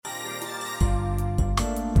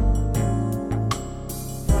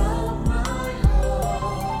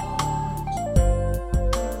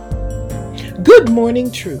Good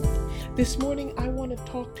morning, truth. This morning, I want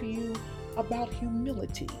to talk to you about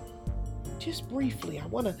humility. Just briefly, I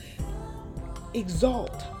want to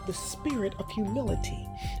exalt the spirit of humility.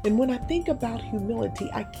 And when I think about humility,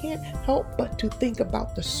 I can't help but to think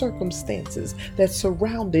about the circumstances that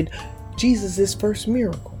surrounded Jesus' first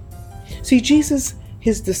miracle. See, Jesus,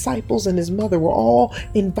 his disciples, and his mother were all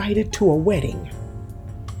invited to a wedding.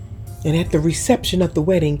 And at the reception of the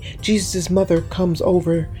wedding, Jesus' mother comes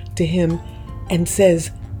over to him and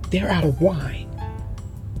says, "They're out of wine."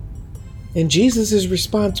 And Jesus'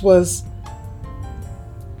 response was,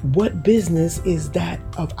 "What business is that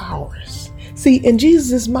of ours?" See, in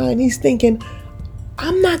Jesus' mind, he's thinking,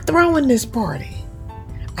 I'm not throwing this party.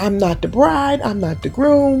 I'm not the bride. I'm not the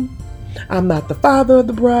groom. I'm not the father of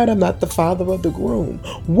the bride. I'm not the father of the groom.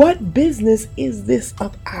 What business is this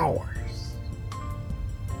of ours?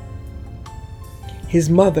 His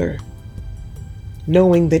mother,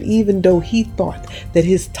 knowing that even though he thought that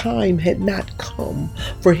his time had not come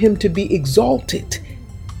for him to be exalted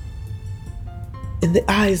in the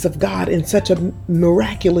eyes of God in such a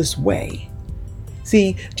miraculous way.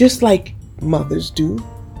 See, just like mothers do,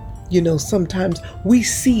 sometimes we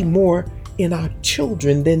see more in our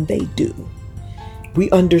children than they do.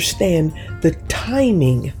 We understand the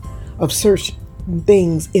timing of certain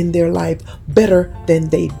things in their life better than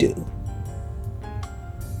they do.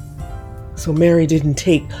 So Mary didn't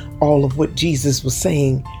take all of what Jesus was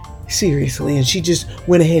saying seriously, and she just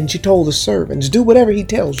went ahead and she told the servants, do whatever he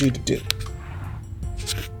tells you to do.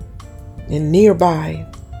 And nearby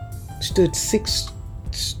stood 6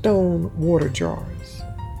 stone water jars.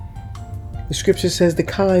 The scripture says the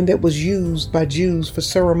kind that was used by Jews for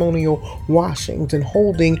ceremonial washings and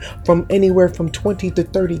holding from anywhere from 20 to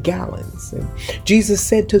 30 gallons. And Jesus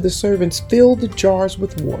said to the servants, "Fill the jars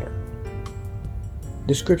with water."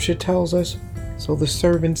 The scripture tells us, so the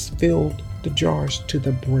servants filled the jars to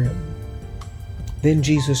the brim. Then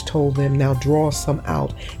Jesus told them, "Now draw some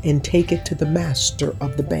out and take it to the master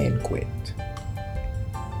of the banquet."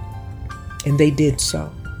 And they did so.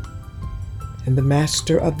 And the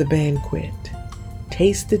master of the banquet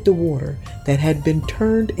tasted the water that had been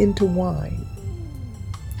turned into wine.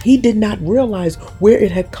 He did not realize where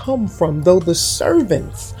it had come from, though the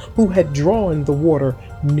servants who had drawn the water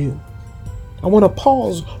knew. I want to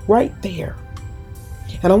pause right there.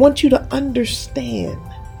 And I want you to understand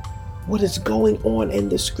what is going on in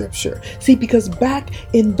the scripture. See, because back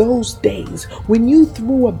in those days, when you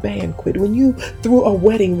threw a banquet, when you threw a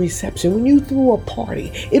wedding reception, when you threw a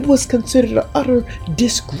party, it was considered an utter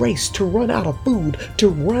disgrace to run out of food, to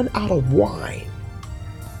run out of wine.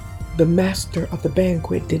 The master of the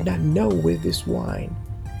banquet did not know where this wine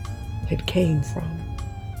had came from,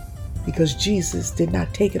 because Jesus did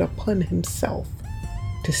not take it upon himself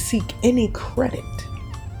to seek any credit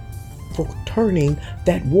for turning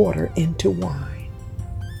that water into wine.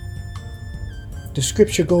 The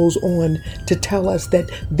scripture goes on to tell us that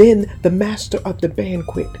then the master of the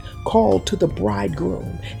banquet called to the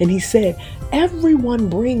bridegroom, and he said, "Everyone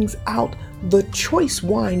brings out the choice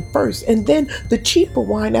wine first, and then the cheaper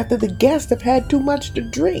wine after the guests have had too much to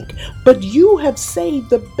drink. But you have saved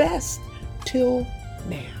the best till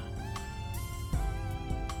now."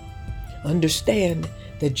 Understand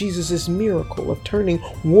that Jesus' miracle of turning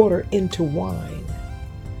water into wine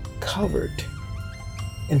covered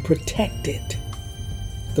and protected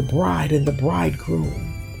the bride and the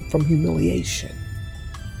bridegroom from humiliation.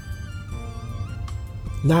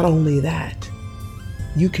 Not only that,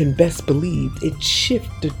 you can best believe it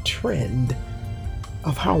shifted the trend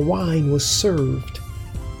of how wine was served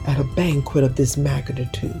at a banquet of this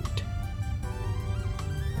magnitude.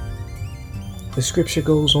 The scripture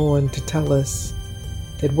goes on to tell us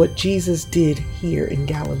that what Jesus did here in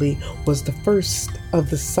Galilee was the first of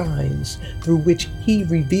the signs through which he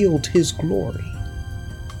revealed his glory.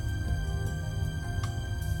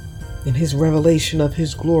 And his revelation of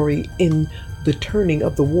his glory in the turning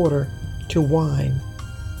of the water to wine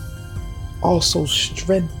also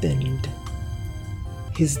strengthened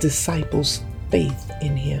his disciples' faith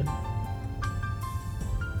in him.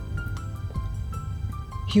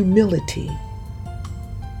 Humility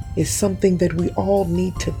is something that we all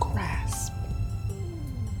need to grasp.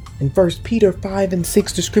 In 1 Peter 5 and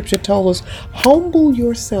 6, the scripture tells us, "Humble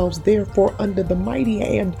yourselves therefore under the mighty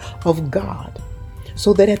hand of God,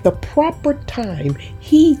 so that at the proper time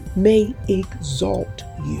he may exalt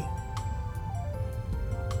you."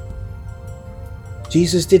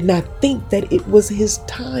 Jesus did not think that it was his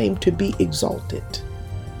time to be exalted.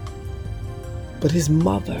 But his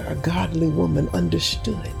mother, a godly woman,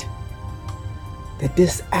 understood that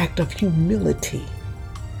this act of humility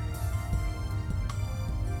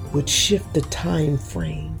would shift the time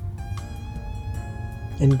frame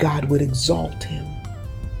and God would exalt him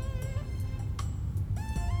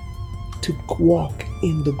to walk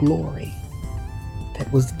in the glory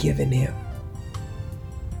that was given him.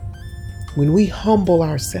 When we humble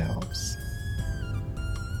ourselves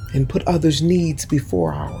and put others' needs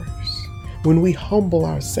before ours, when we humble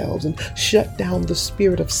ourselves and shut down the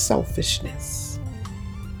spirit of selfishness,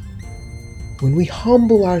 when we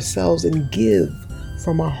humble ourselves and give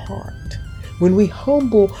from our heart, when we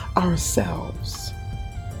humble ourselves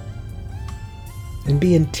and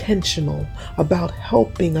be intentional about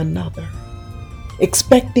helping another,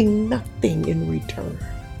 expecting nothing in return,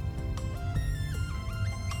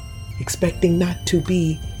 expecting not to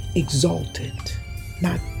be exalted,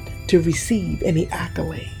 not to receive any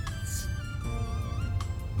accolades.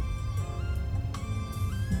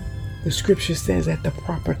 The scripture says at the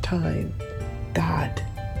proper time, God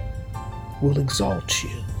will exalt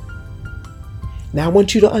you. Now I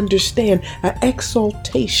want you to understand, an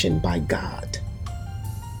exaltation by God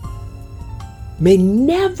may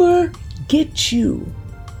never get you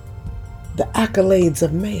the accolades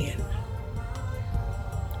of man.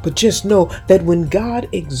 But just know that when God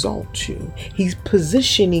exalts you, he's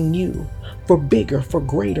positioning you for bigger, for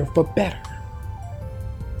greater, for better.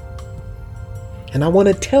 And I want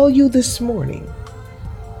to tell you this morning,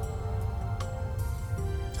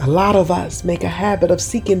 a lot of us make a habit of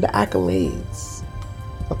seeking the accolades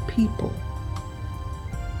of people.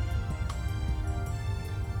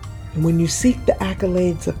 And when you seek the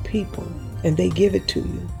accolades of people and they give it to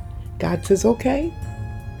you, God says, okay,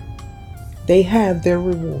 they have their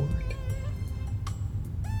reward.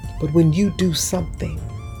 But when you do something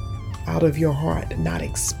out of your heart, not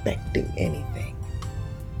expecting anything,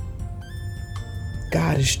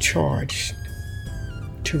 God is charged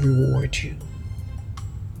to reward you.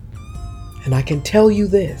 And I can tell you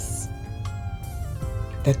this,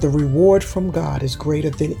 that the reward from God is greater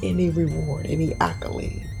than any reward, any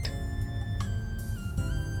accolade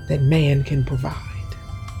that man can provide.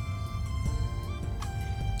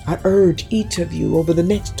 I urge each of you over the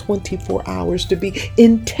next 24 hours to be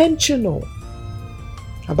intentional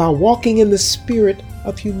about walking in the spirit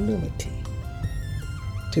of humility,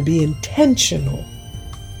 to be intentional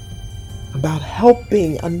about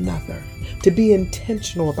helping another, to be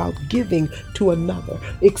intentional about giving to another,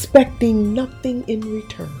 expecting nothing in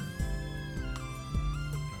return.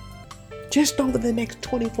 Just over the next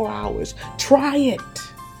 24 hours, try it.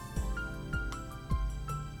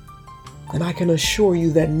 And I can assure you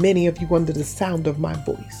that many of you under the sound of my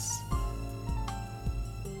voice,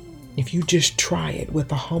 if you just try it with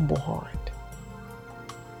a humble heart,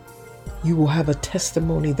 you will have a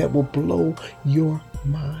testimony that will blow your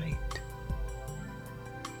mind.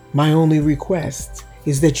 My only request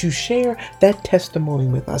is that you share that testimony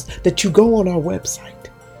with us, that you go on our website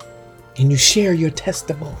and you share your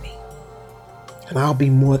testimony. And I'll be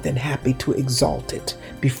more than happy to exalt it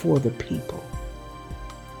before the people.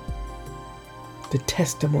 The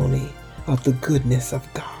testimony of the goodness of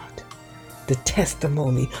God, the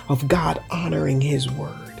testimony of God honoring his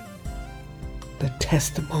word, the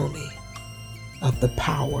testimony of the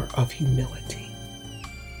power of humility.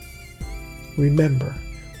 Remember,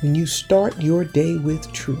 when you start your day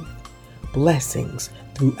with truth, blessings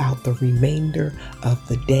throughout the remainder of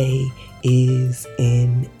the day is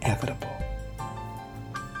inevitable.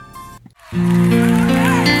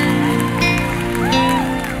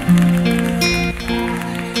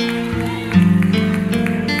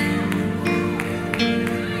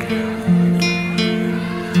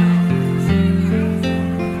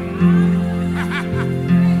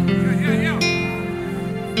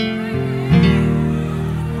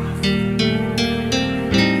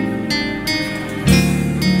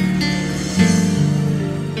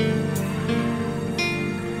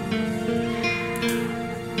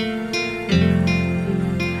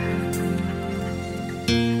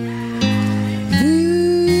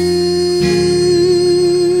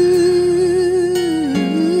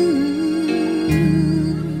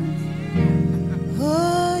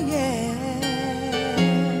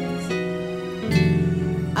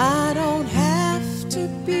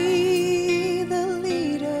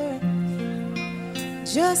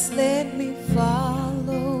 Just let me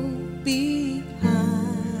follow behind.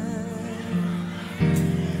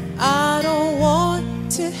 I don't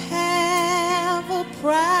want to have a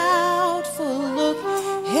proudful look.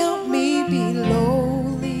 Help me be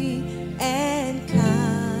lowly and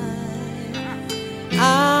kind.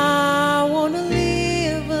 I want to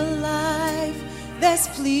live a life that's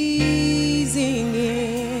pleasing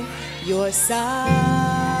in your sight.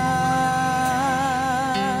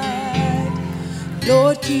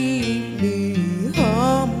 Lord, keep me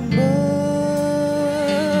humble.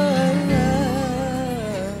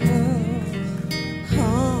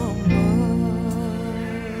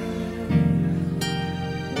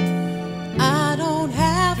 I don't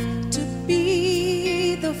have to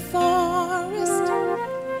be the forest,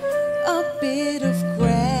 a bit of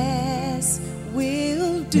grass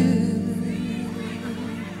will do.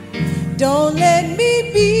 Don't let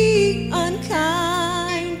me be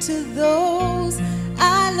unkind to those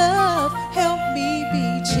I love. Help me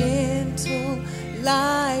be gentle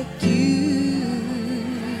like you.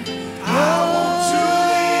 I want to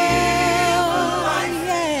live a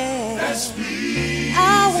life that's pleasing.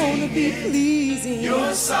 I want to be pleasing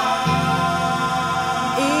Your side.